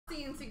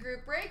Agency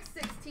Group Break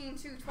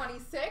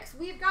 16/2/26.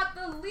 We've got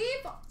the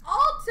Leaf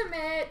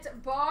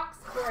Ultimate Box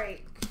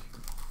Break.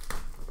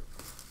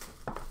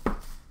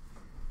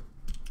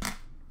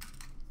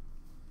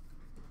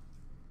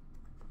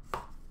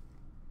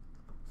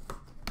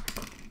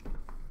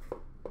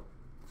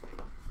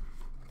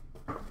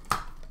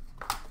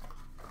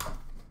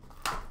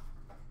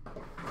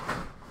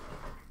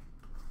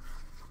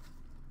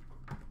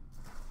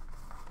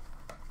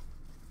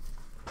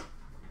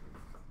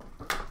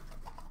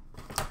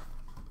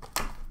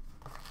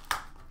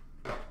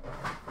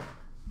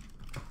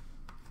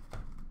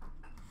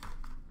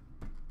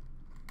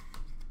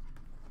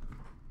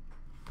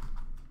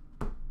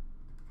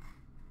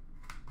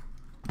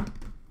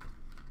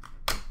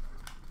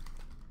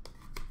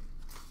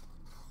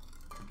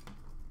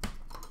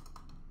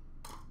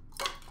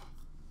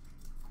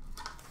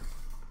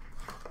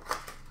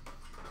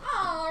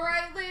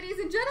 Ladies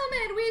and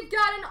gentlemen, we've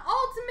got an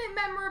Ultimate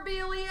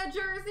Memorabilia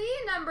jersey,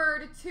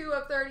 numbered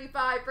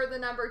 2/35 for the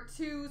number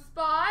 2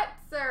 spot,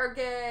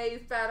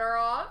 Sergei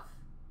Fedorov.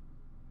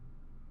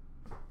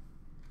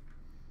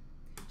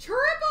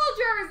 Triple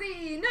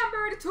jersey,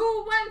 numbered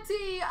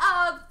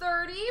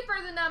 20/30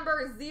 for the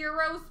number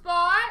 0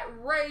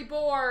 spot, Ray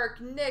Bork,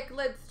 Nick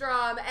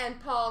Lidstrom,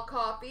 and Paul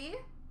Coffey.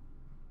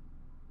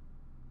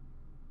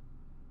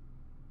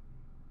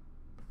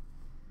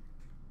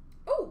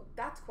 Oh,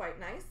 that's quite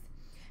nice.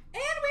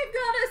 And we've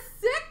got a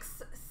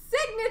 6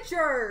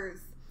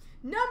 signatures,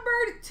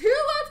 numbered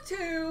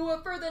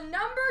 2/2 for the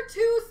number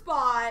 2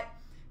 spot,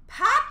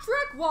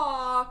 Patrick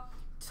Waugh,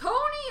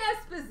 Tony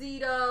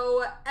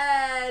Esposito,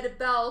 Ed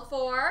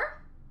Belfour.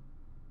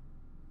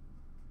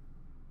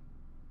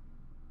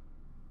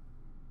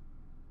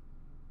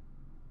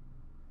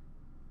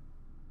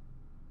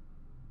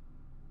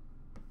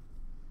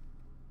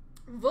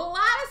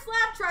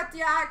 Vladislav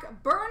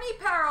Tretiak, Bernie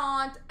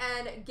Parent,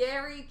 and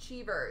Gary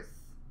Cheevers.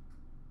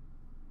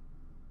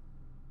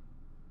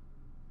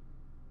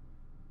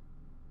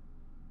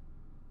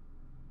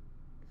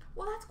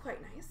 Well, that's quite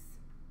nice.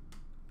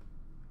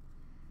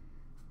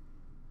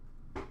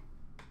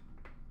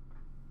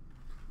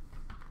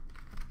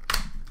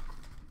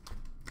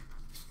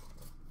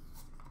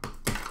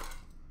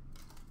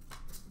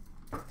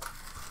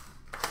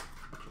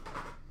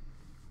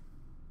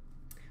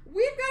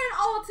 We've got an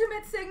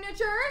Ultimate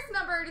Signatures,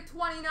 numbered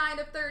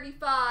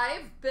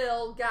 29/35,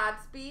 Bill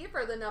Gadsby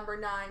for the number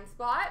 9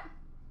 spot.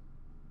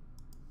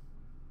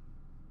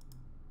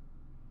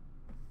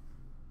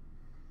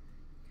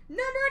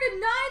 Numbered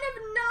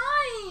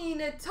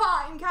 9/9,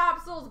 Time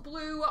Capsules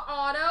Blue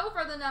Auto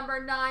for the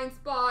number 9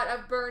 spot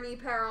of Bernie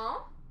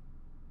Parent.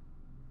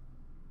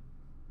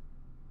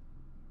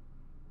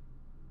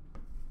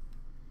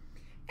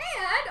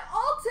 And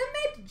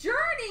Ultimate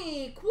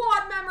Journey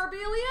Quad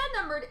Memorabilia,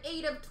 numbered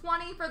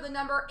 8/20 for the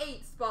number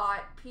 8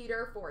 spot,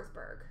 Peter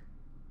Forsberg.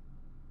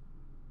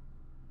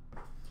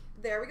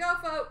 There we go,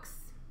 folks.